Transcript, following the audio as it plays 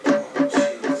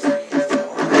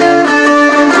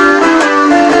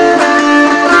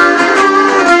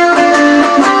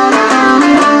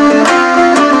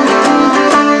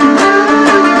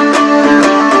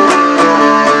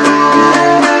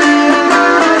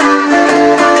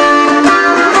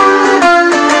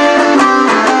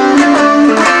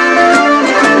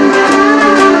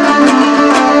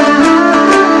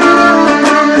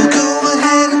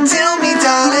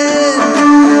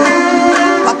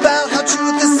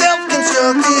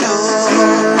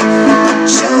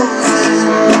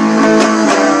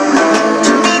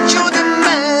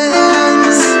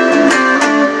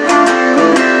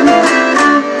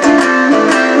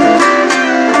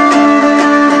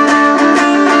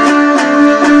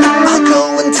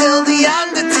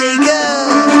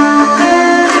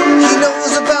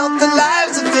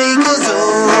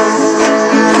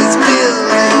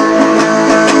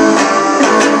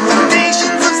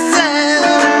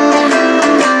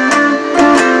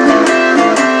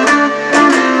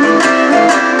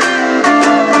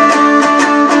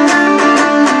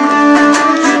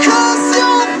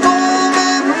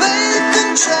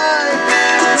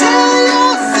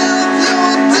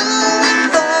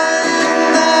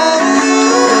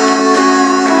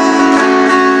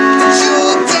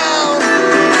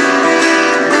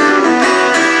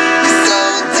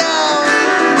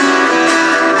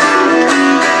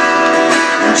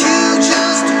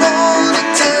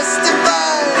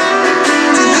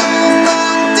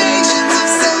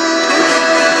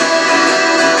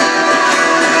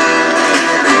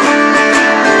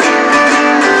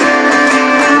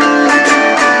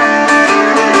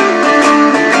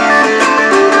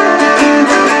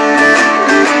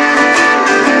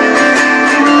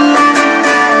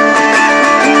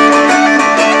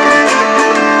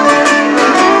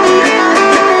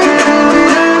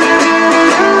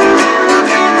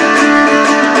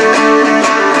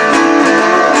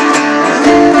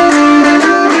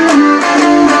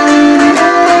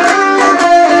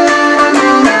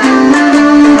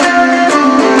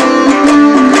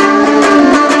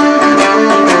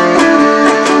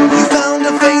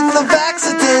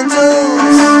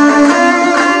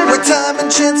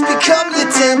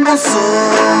no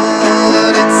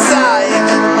sordid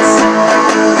science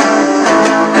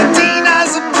that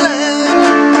denies a plan.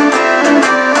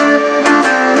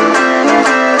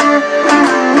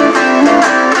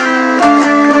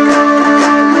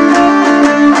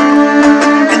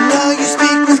 And now you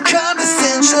speak with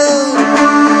condescension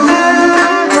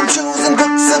from chosen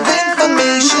books of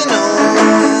information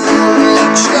only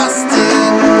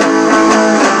trusted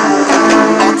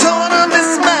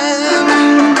autonomous man.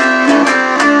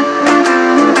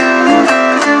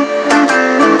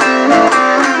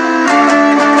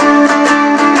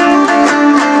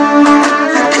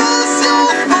 Because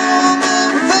you're full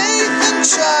of faith and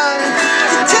try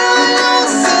to tell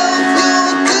yourself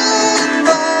you're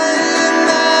goodbye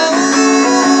now.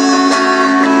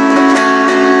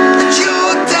 But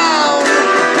you're down,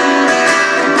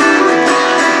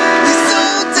 you're so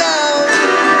down,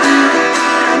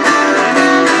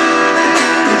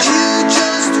 and you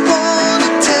just wanna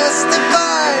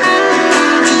testify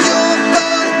to your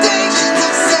foundations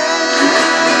of sound.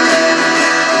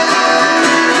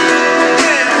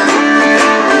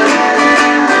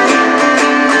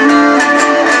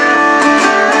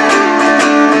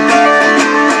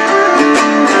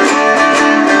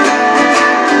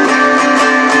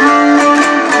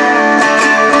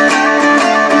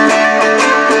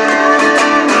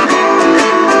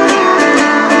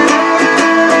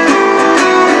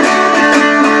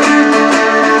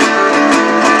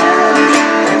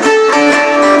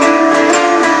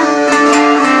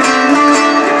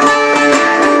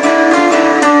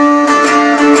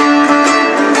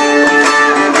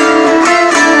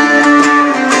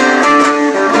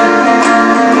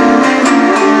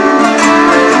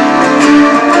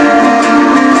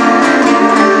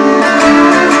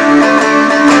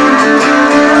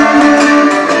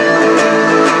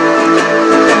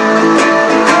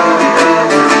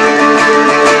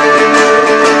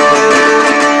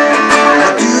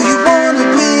 Do you wanna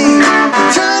be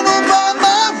eternal by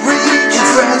my reach? It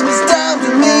grasps down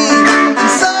to me in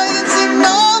silence and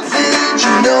knowledge.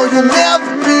 You know you'll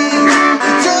never be